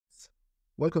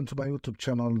Welcome to my YouTube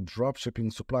channel,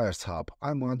 Dropshipping Suppliers Hub.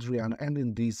 I'm Adrian, and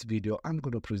in this video, I'm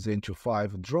going to present you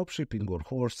 5 dropshipping or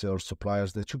wholesale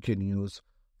suppliers that you can use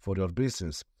for your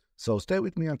business. So stay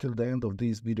with me until the end of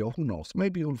this video. Who knows,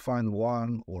 maybe you'll find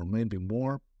one or maybe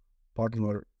more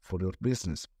partner for your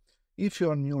business. If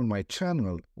you are new on my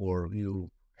channel or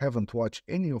you haven't watched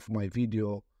any of my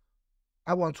video,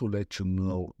 I want to let you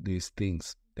know these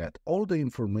things, that all the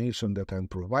information that I'm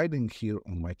providing here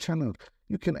on my channel,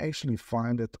 you can actually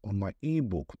find it on my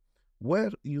ebook.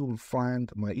 Where you will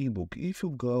find my ebook, if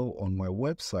you go on my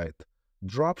website,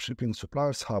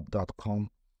 dropshipping-suppliershub.com,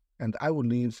 and I will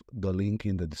leave the link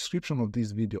in the description of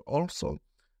this video also,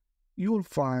 you will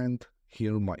find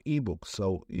here my ebook.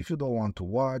 So if you don't want to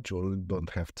watch or don't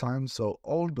have time, so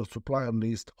all the supplier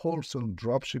list, wholesale,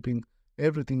 dropshipping,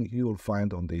 everything you will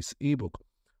find on this ebook.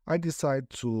 I decided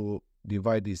to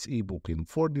divide this ebook in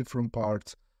 4 different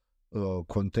parts,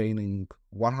 containing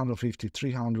 150,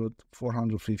 300,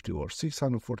 450 or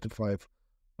 645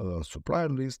 supplier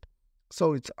list.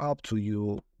 So it's up to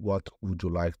you what would you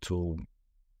like to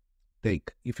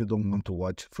take if you don't want to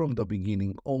watch from the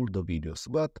beginning all the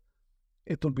videos. But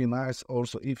it would be nice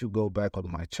also if you go back on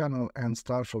my channel and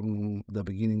start from the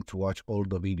beginning to watch all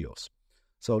the videos.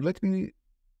 So let me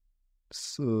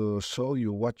show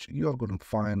you what you're going to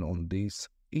find on this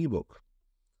ebook.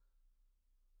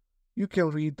 You can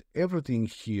read everything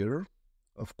here,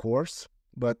 of course,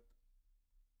 but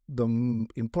the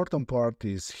important part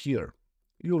is here.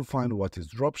 You'll find what is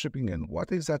dropshipping and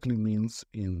what exactly means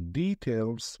in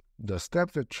details, the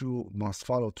steps that you must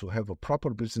follow to have a proper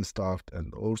business start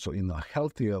and also in a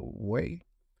healthier way,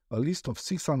 a list of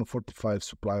 645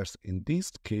 suppliers in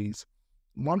this case,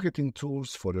 marketing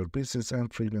tools for your business,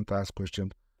 and frequent asked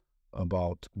questions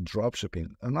about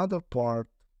dropshipping. Another part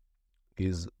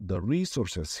is the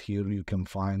resources here you can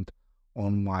find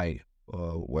on my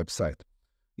website.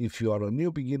 If you are a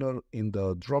new beginner in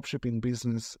the dropshipping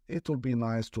business, it will be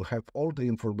nice to have all the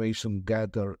information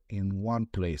gathered in one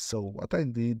place. So what I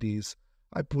did is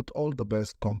I put all the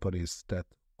best companies that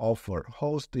offer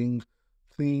hosting,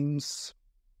 themes,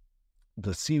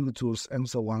 the SEO tools, and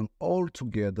so on, all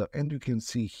together. And you can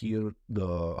see here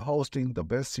the hosting, the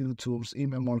best SEO tools,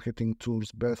 email marketing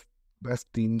tools, best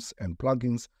themes and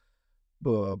plugins,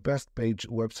 best page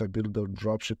website builder,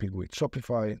 dropshipping with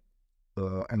Shopify,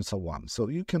 and so on. So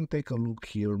you can take a look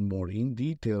here more in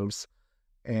details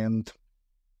and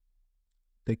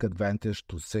take advantage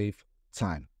to save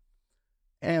time.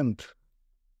 And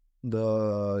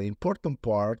the important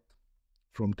part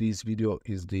from this video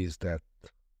is this, that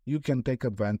you can take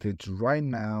advantage right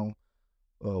now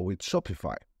with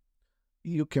Shopify.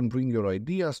 You can bring your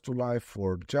ideas to life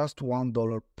for just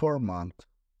 $1 per month.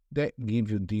 They give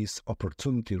you this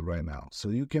opportunity right now. So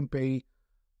you can pay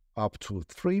up to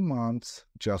 3 months,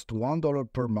 just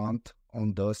 $1 per month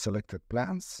on the selected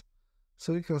plans.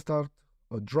 So you can start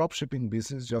a dropshipping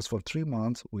business just for 3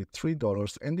 months with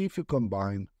 $3. And if you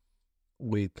combine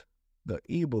with the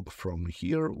ebook from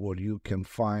here, where you can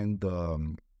find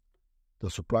the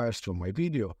suppliers from my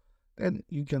video, then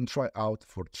you can try out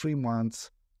for 3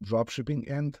 months dropshipping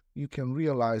and you can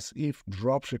realize if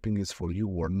dropshipping is for you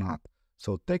or not.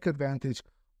 So take advantage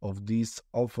of this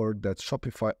offer that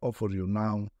Shopify offers you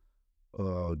now,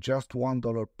 just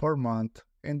 $1 per month,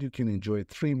 and you can enjoy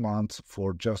 3 months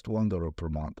for just $1 per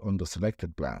month on the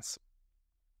selected plans.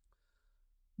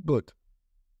 Good.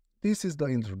 This is the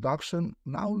introduction.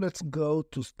 Now let's go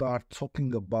to start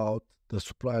talking about the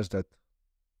suppliers that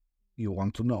you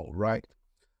want to know, right?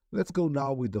 Let's go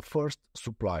now with the first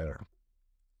supplier,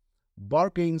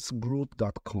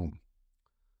 bargainsgroup.com.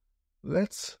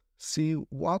 Let's see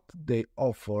what they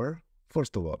offer.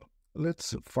 First of all,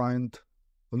 let's find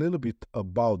a little bit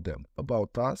about them,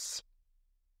 about us.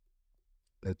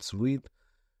 Let's read.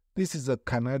 This is a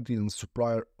Canadian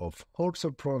supplier of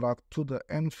wholesale product to the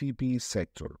NFB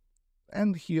sector.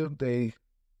 And here they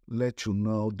let you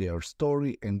know their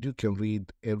story and you can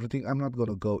read everything. I'm not going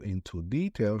to go into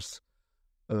details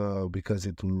because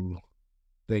it will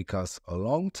take us a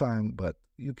long time, but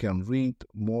you can read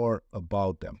more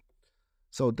about them.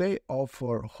 So they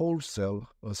offer wholesale.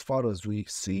 As far as we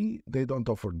see, they don't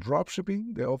offer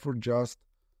dropshipping. They offer just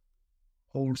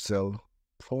wholesale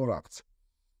products.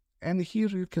 And here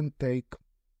you can take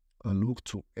a look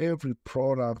to every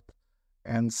product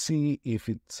and see if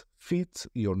it fits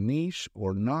your niche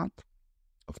or not.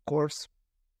 Of course,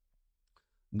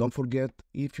 don't forget,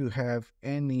 if you have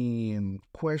any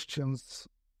questions,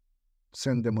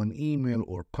 send them an email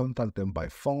or contact them by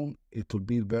phone. It will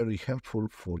be very helpful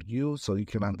for you so you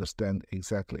can understand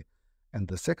exactly. And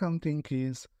the second thing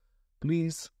is,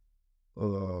 please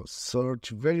search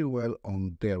very well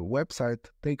on their website.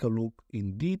 Take a look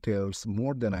in details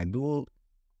more than I do.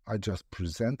 I just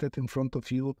present it in front of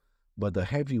you, but the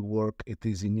heavy work, it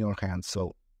is in your hands.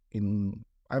 So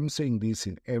I'm saying this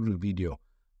in every video.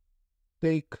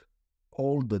 Take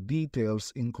all the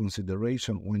details in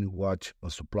consideration when you watch a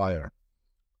supplier.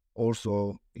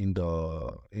 Also in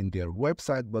their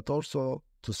website, but also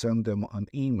to send them an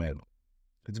email.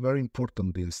 It's very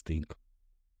important, this thing.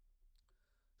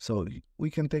 So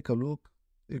we can take a look.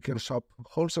 You can shop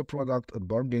wholesale product at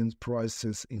bargain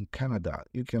prices in Canada.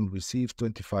 You can receive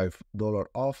 $25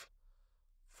 off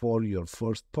for your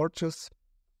first purchase.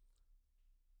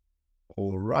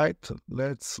 All right,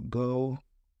 let's go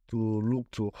to look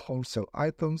to wholesale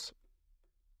items.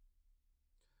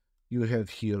 You have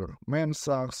here men's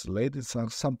socks, ladies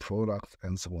socks, some products,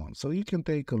 and so on. So you can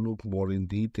take a look more in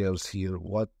details here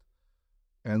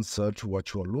and search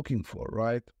what you are looking for,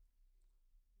 right?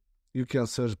 You can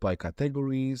search by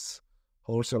categories,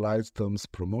 wholesale items,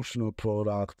 promotional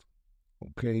product,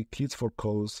 okay, kids for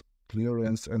cause,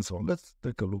 clearance, and so on. Let's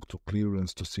take a look to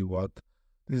clearance to see what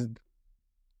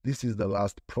this is the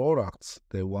last products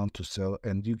they want to sell,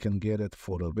 and you can get it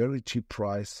for a very cheap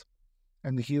price.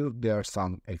 And here there are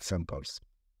some examples.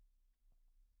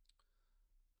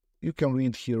 You can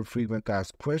read here frequent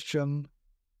asked question,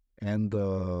 and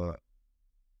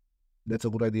that's a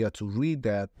good idea to read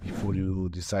that before you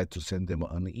decide to send them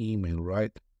an email,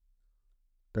 right?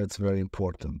 That's very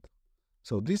important.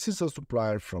 So this is a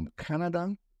supplier from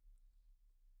Canada,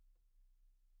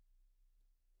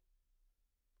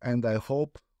 and I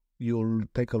hope you'll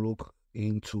take a look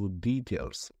into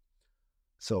details.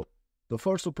 So the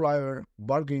first supplier,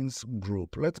 Bargains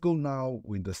Group. Let's go now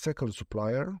with the second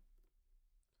supplier,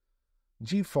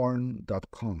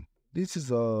 gfarm.com. This is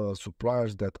a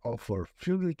suppliers that offer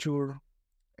furniture,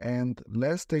 and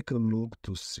let's take a look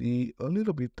to see a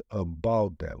little bit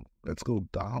about them. Let's go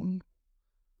down,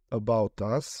 about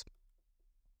us.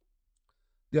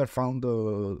 They are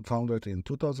founded in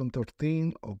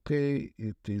 2013. Okay,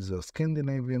 it is a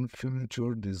Scandinavian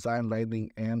furniture, design,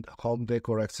 lighting, and home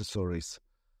decor accessories.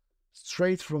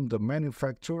 Straight from the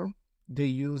manufacturer, they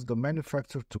use the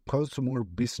manufacturer to consumer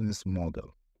business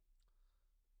model.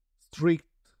 Strict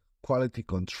quality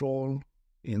control,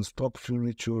 in-stock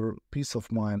furniture, peace of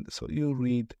mind. So you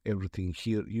read everything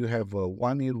here. You have a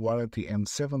 1-year warranty and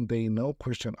 7-day no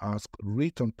question asked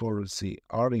return policy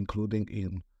are included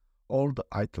in all the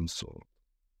items sold.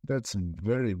 That's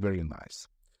very, very nice.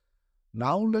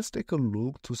 Now let's take a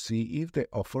look to see if they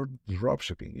offer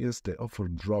dropshipping. Yes, they offer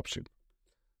dropshipping.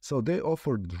 So they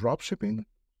offer dropshipping,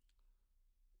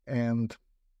 and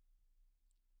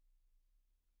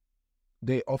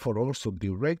they offer also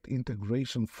direct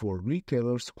integration for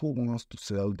retailers who wants to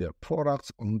sell their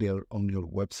products on your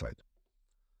website.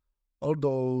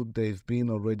 Although they've been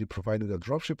already providing a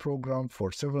dropship program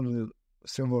for several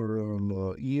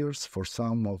years for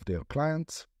some of their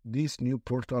clients, this new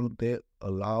portal they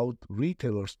allowed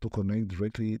retailers to connect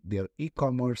directly their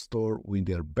e-commerce store with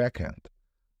their backend.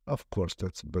 Of course,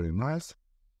 that's very nice.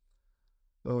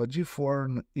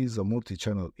 G4 is a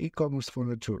multi-channel e-commerce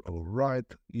furniture. All right,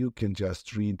 you can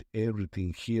just read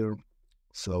everything here.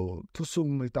 So to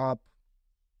sum it up,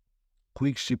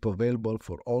 quick ship available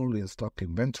for all in-stock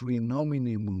inventory, no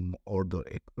minimum order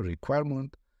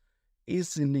requirement,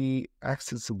 easily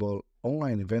accessible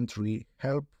online inventory,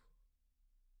 help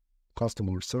for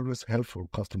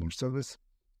customer service,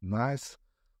 nice,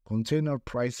 container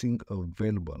pricing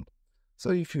available. So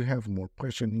if you have more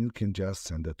questions, you can just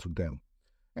send it to them.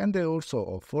 And they also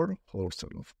offer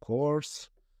wholesale, of course,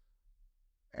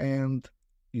 and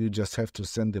you just have to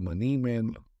send them an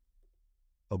email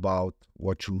about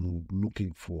what you're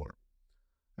looking for.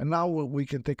 And now we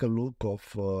can take a look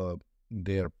of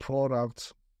their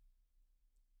products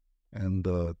and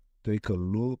take a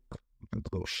look. Let's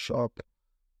go shop.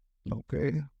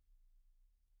 Okay.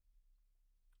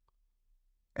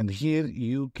 And here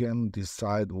you can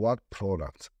decide what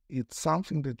products. It's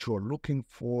something that you're looking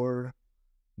for.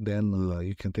 Then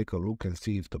you can take a look and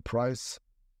see if the price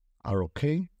are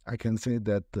okay. I can say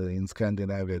that in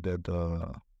Scandinavia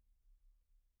that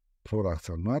products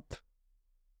are not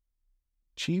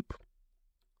cheap.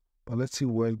 But let's see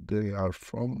where they are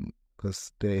from,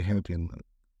 because they have in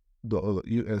the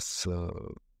US,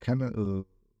 Canada,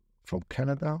 from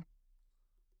Canada.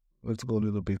 Let's go a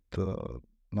little bit,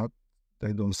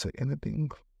 they don't say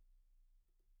anything.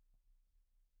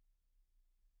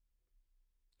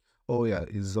 Oh yeah,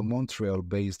 it's a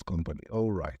Montreal-based company.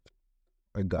 All right,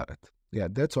 I got it. Yeah,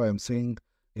 that's why I'm saying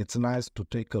it's nice to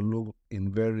take a look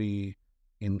in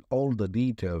all the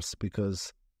details,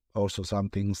 because also some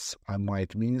things I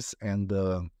might miss, and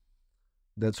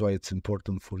that's why it's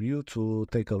important for you to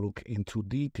take a look into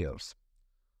details.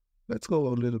 Let's go a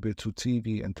little bit to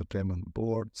TV entertainment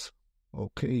boards.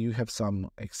 Okay, you have some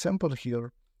example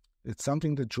here. It's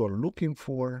something that you are looking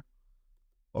for.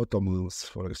 Automobiles,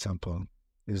 for example.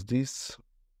 Is this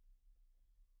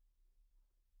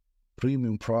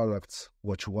premium products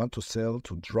what you want to sell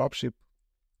to dropship?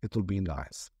 It will be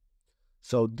nice.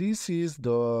 So this is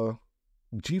the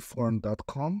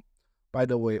gform.com. By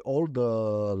the way, all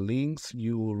the links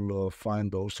you will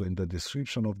find also in the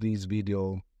description of this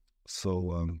video.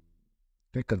 So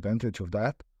take advantage of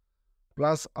that.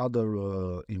 Plus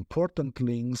other important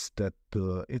links that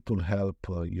it will help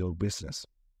your business.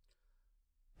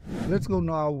 Let's go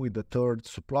now with the third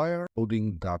supplier,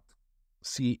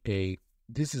 clothing.ca.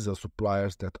 This is a supplier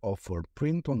that offer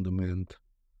print-on-demand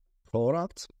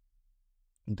products.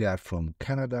 They are from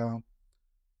Canada,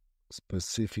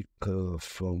 specific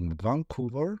from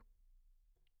Vancouver.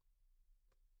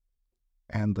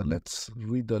 And let's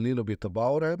read a little bit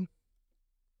about it.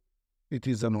 It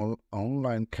is an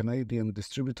online Canadian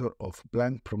distributor of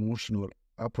blank promotional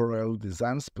apparel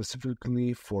designed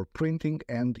specifically for printing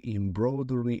and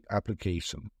embroidery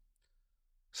application.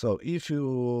 So if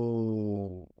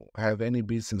you have any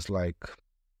business like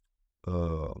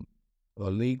a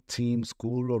league, team,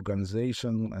 school,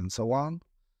 organization, and so on,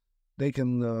 they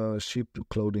can ship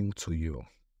clothing to you.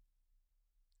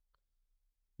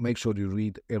 Make sure you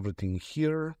read everything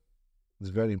here. It's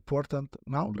very important.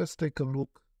 Now let's take a look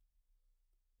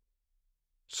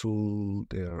to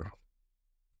their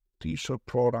t-shirt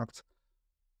products.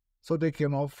 So they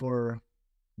can offer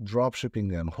drop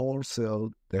shipping and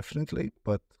wholesale, definitely,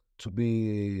 but to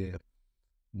be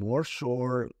more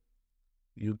sure,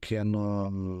 you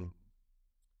can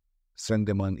send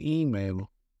them an email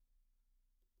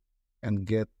and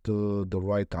get the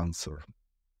right answer.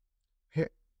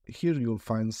 Here you'll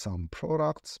find some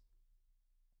products.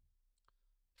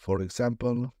 For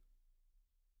example,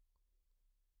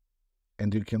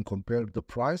 and you can compare the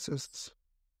prices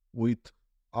with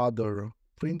other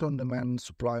print-on-demand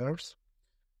suppliers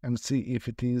and see if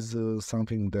it is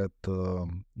something that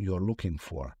you're looking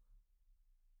for.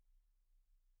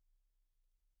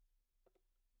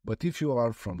 But if you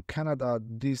are from Canada,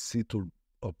 this it will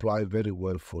apply very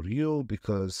well for you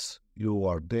because you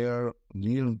are there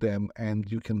near them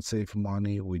and you can save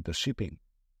money with the shipping.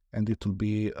 And it will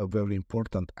be a very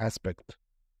important aspect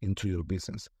into your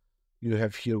business. You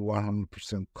have here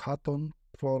 100% cotton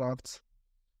products,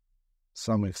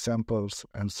 some examples,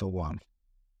 and so on.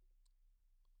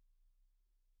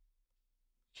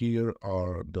 Here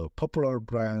are the popular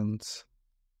brands: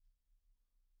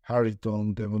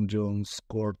 Harrington, Devon Jones,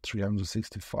 Score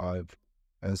 365,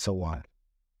 and so on.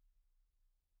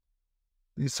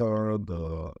 These are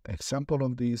the example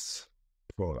of these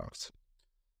products.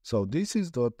 So this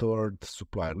is the third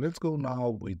supplier. Let's go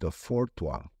now with the fourth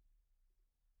one,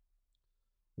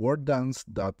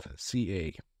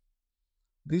 worddance.ca.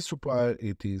 This supplier,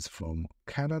 it is from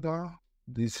Canada.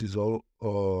 This is all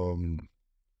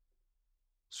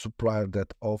supplier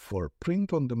that offer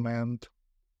print on demand,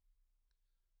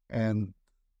 and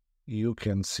you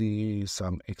can see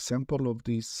some example of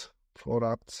these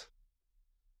products.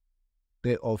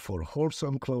 They offer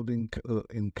wholesale clothing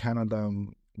in Canada,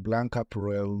 blank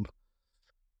apparel.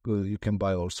 You can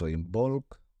buy also in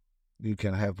bulk. You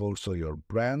can have also your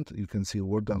brand. You can see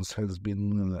Wordance has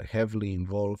been heavily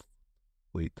involved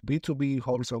with B2B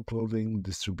wholesale clothing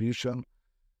distribution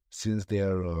since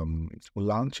their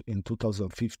launch in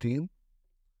 2015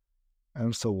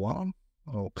 and so on.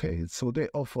 Okay, so they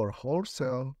offer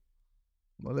wholesale.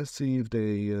 Well, let's see if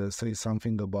they say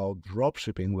something about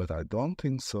dropshipping, but I don't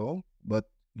think so. But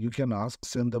you can ask,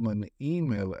 send them an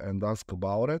email and ask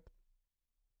about it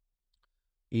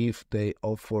if they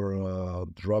offer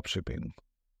dropshipping.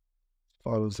 As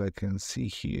far as I can see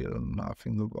here,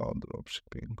 nothing about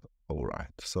dropshipping. All right,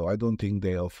 so I don't think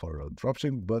they offer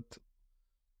dropshipping, but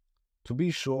to be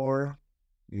sure,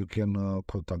 you can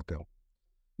contact them.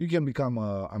 You can become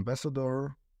an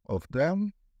ambassador of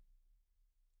them,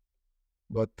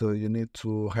 but you need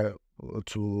to have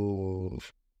to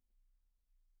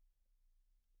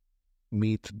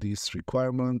meet these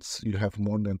requirements. You have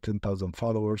more than 10,000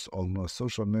 followers on a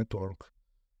social network,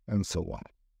 and so on.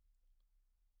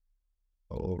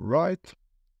 All right,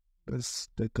 let's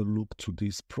take a look to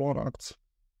these products.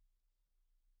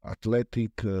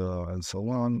 Athletic and so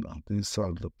on. These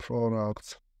are the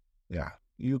products. Yeah,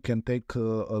 you can take a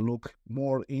look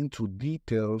more into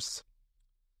details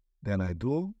than I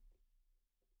do.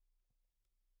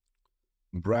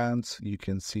 brands. You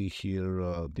can see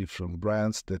here different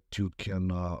brands that you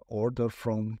can order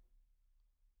from.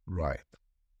 Right.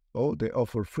 Oh, they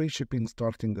offer free shipping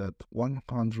starting at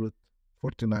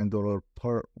 $149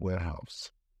 per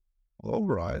warehouse. All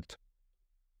right.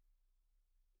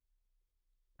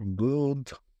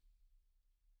 Good.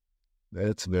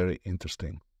 That's very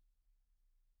interesting.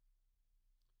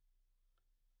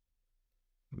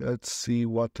 Let's see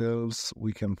what else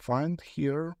we can find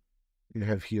here. You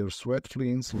have here sweat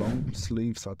fleece, long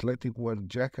sleeves, athletic wear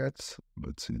jackets.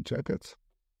 Let's see, jackets.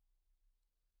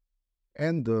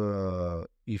 And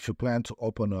if you plan to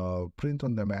open a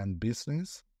print-on-demand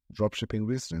business, dropshipping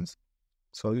business,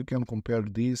 so you can compare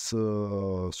this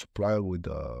supplier with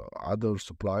other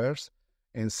suppliers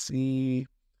and see,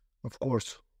 of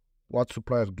course, what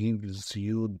supplier gives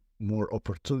you more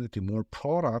opportunity, more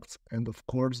products, and of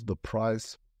course the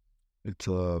price. It's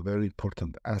a very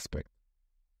important aspect.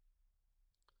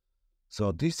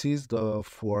 So this is the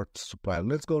fourth supplier.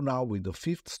 Let's go now with the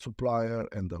fifth supplier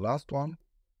and the last one,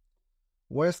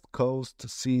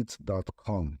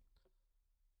 westcoastseeds.com.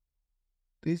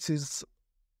 This is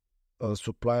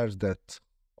suppliers that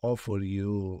offer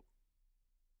you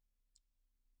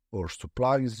or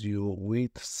supplies you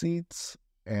with seeds,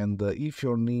 and if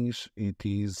your niche it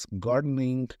is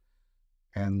gardening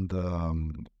and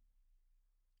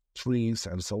trees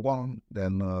and so on,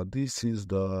 then this is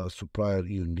the supplier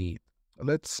you need.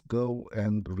 Let's go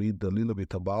and read a little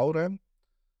bit about them.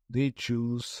 They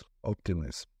choose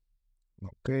optimism.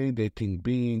 Okay, they think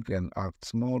big and act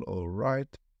small. All right.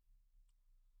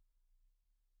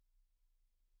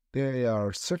 They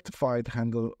are certified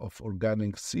handler of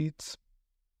organic seeds.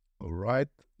 All right.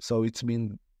 So it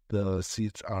means the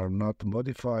seeds are not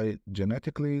modified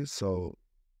genetically. So,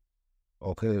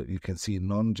 okay, you can see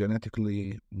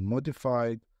non-genetically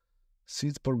modified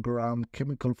seeds program,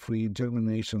 chemical-free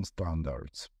germination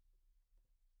standards.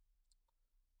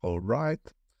 All right.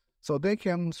 So they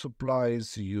can supply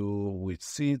you with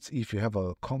seeds if you have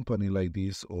a company like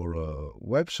this or a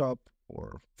web shop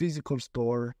or physical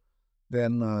store.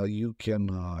 Then you can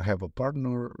have a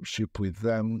partnership with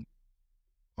them,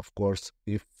 of course,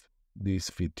 if this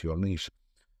fits your niche.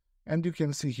 And you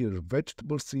can see here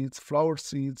vegetable seeds, flower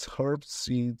seeds, herb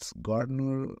seeds,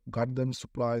 garden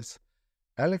supplies,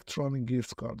 electronic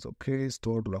gift cards, okay,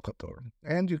 store locator.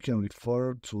 And you can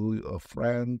refer to a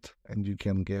friend and you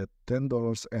can get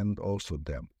 $10 and also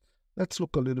them. Let's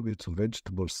look a little bit to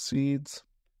vegetable seeds.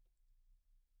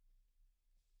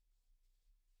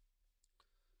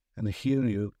 And here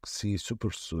you see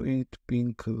super sweet,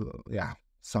 pink,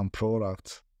 some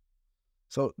products.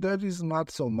 So there is not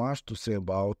so much to say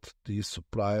about this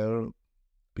supplier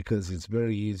because it's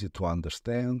very easy to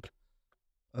understand.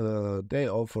 They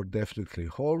offer definitely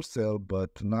wholesale,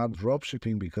 but not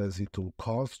dropshipping because it will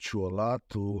cost you a lot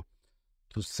to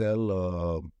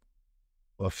sell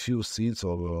a few seeds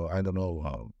or I don't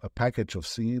know, a package of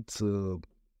seeds. The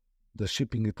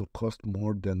shipping, it will cost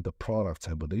more than the products,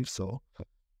 I believe so.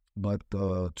 But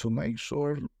to make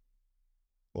sure,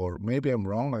 or maybe I'm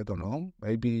wrong, I don't know,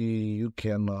 maybe you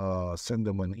can send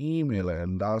them an email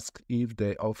and ask if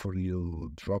they offer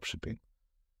you dropshipping.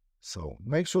 So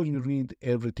make sure you read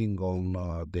everything on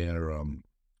their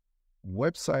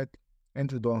website and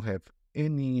you don't have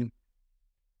any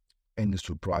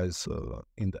surprise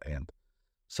in the end.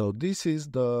 So this is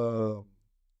the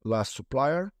last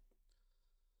supplier.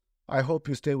 I hope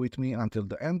you stay with me until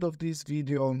the end of this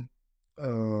video.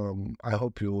 I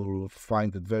hope you will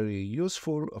find it very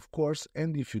useful, of course,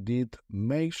 and if you did,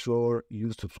 make sure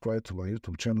you subscribe to my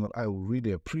YouTube channel. I will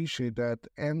really appreciate that.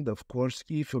 And of course,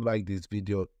 if you like this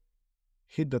video,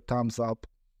 hit the thumbs up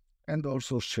and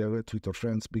also share it with your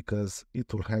friends because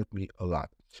it will help me a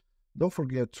lot. Don't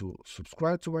forget to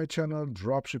subscribe to my channel,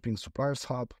 Dropshipping Suppliers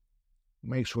Hub.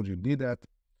 Make sure you did that.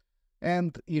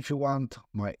 And if you want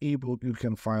my ebook, you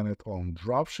can find it on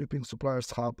dropshipping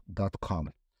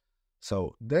suppliershub.com.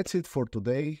 So that's it for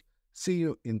today. See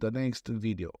you in the next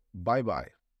video.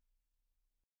 Bye-bye.